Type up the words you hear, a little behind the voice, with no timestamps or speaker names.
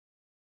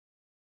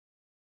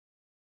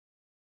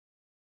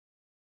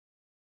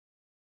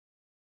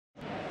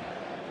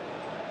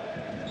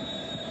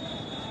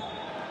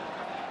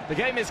The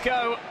game is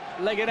go.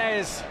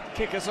 Leganés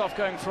kick us off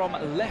going from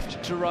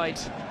left to right.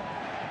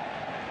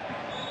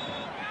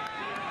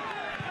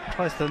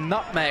 Tries the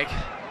nutmeg.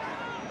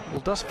 Well,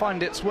 does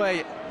find its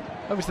way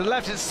over to the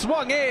left. It's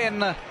swung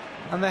in,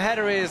 and the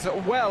header is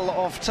well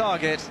off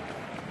target.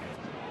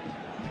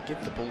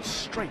 Give the ball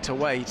straight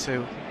away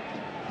to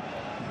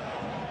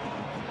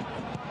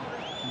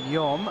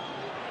Vòng.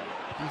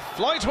 He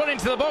flies one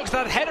into the box.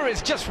 That header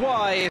is just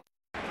wide.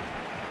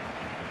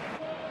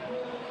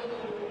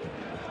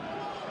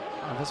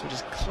 Alavés were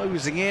just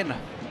closing in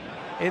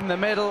the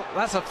middle.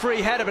 That's a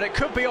free header, but it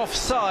could be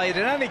offside.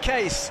 In any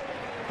case,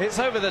 it's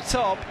over the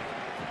top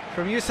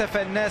from Youssef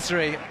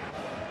En-Nesyri.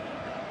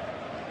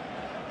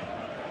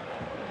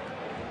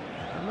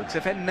 It looks as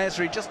if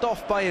En-Nesyri just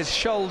off by his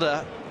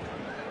shoulder.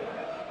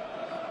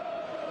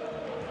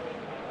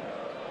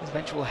 His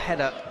eventual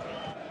header.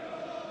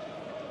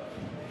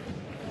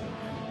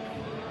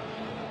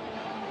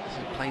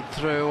 Played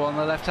through on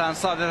the left-hand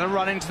side. There's a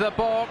run into the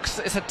box.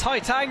 It's a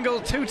tight angle,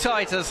 too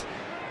tight as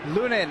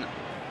Lunin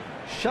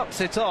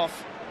shuts it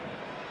off.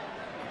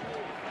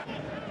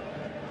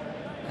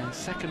 And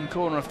second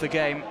corner of the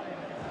game.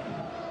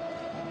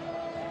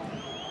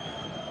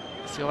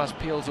 Alavés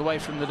peels away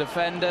from the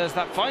defenders.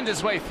 That finds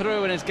its way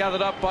through and is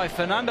gathered up by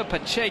Fernando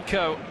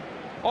Pacheco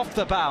off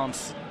the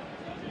bounce.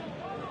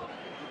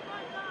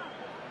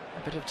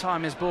 A bit of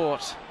time is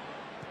bought.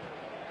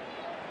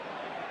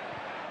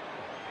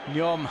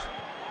 Vòng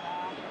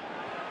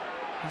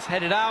has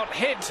headed out,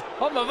 hit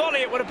on the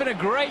volley. It would have been a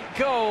great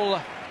goal.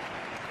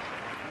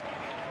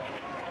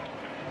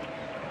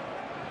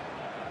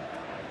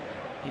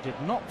 He did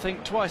not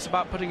think twice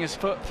about putting his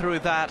foot through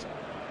that.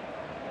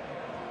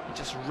 He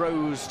just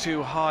rose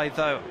too high,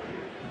 though.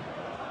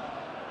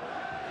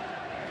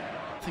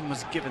 Nothing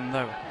was given,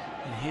 though,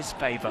 in his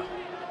favour.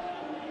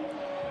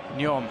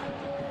 Vòng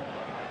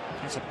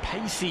has a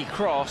pacey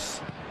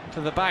cross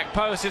to the back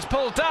post. It's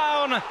pulled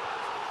down.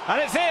 And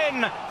it's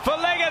in for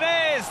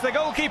Leganés. The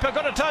goalkeeper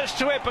got a touch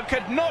to it but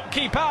could not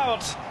keep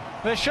out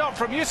the shot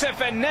from Youssef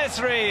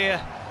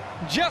En-Nesyri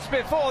just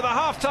before the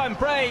half-time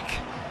break.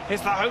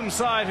 It's the home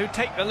side who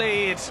take the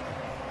lead.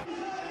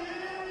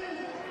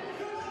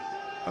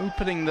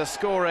 Opening the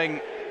scoring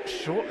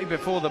shortly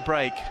before the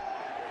break.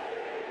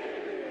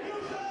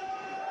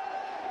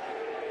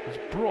 It's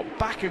brought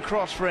back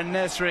across for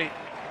En-Nesyri.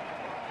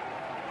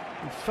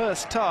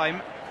 First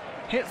time.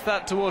 Hits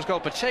that towards goal.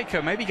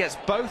 Pacheco maybe gets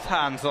both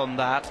hands on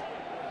that.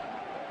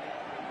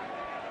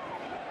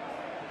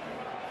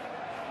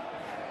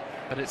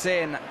 But it's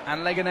in,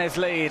 and Leganés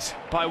lead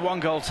by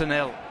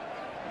 1-0.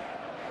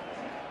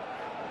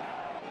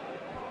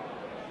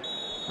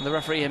 And the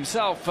referee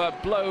himself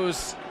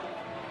blows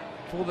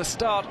for the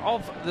start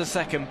of the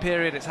second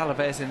period. It's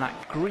Alavés in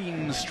that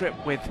green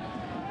strip with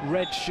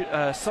red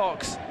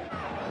socks.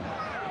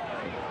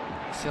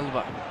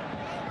 Silva.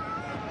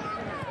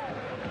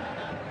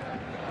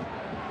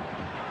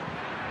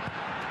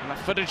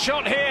 Left-footed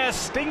shot here,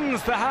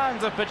 stings the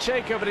hands of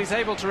Pacheco, but he's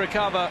able to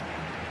recover.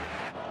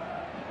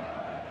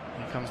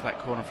 Here comes that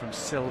corner from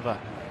Silva.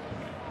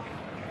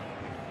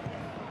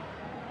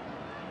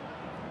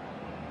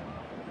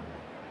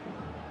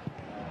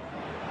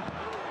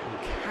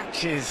 He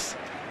catches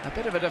a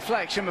bit of a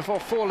deflection before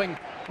falling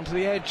onto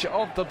the edge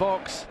of the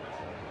box.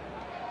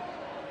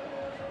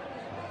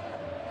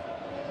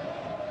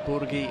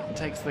 Borghi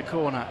takes the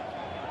corner,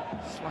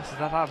 slices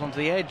that out onto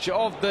the edge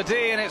of the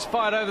D, and it's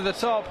fired over the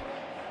top.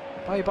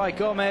 By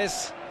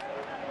Gomez.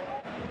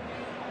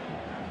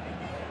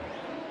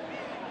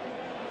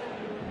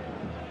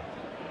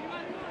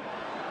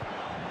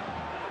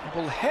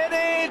 Ball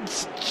headed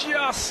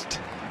just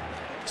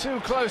too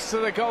close to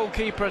the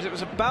goalkeeper as it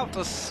was about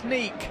to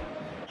sneak.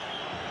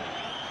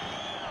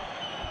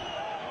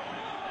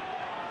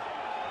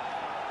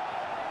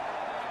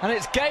 And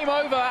it's game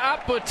over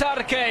at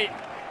Butarque.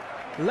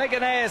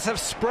 Leganés have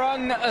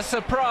sprung a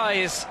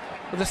surprise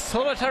with a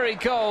solitary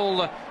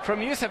goal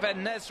from Youssef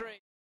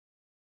En-Nesyri.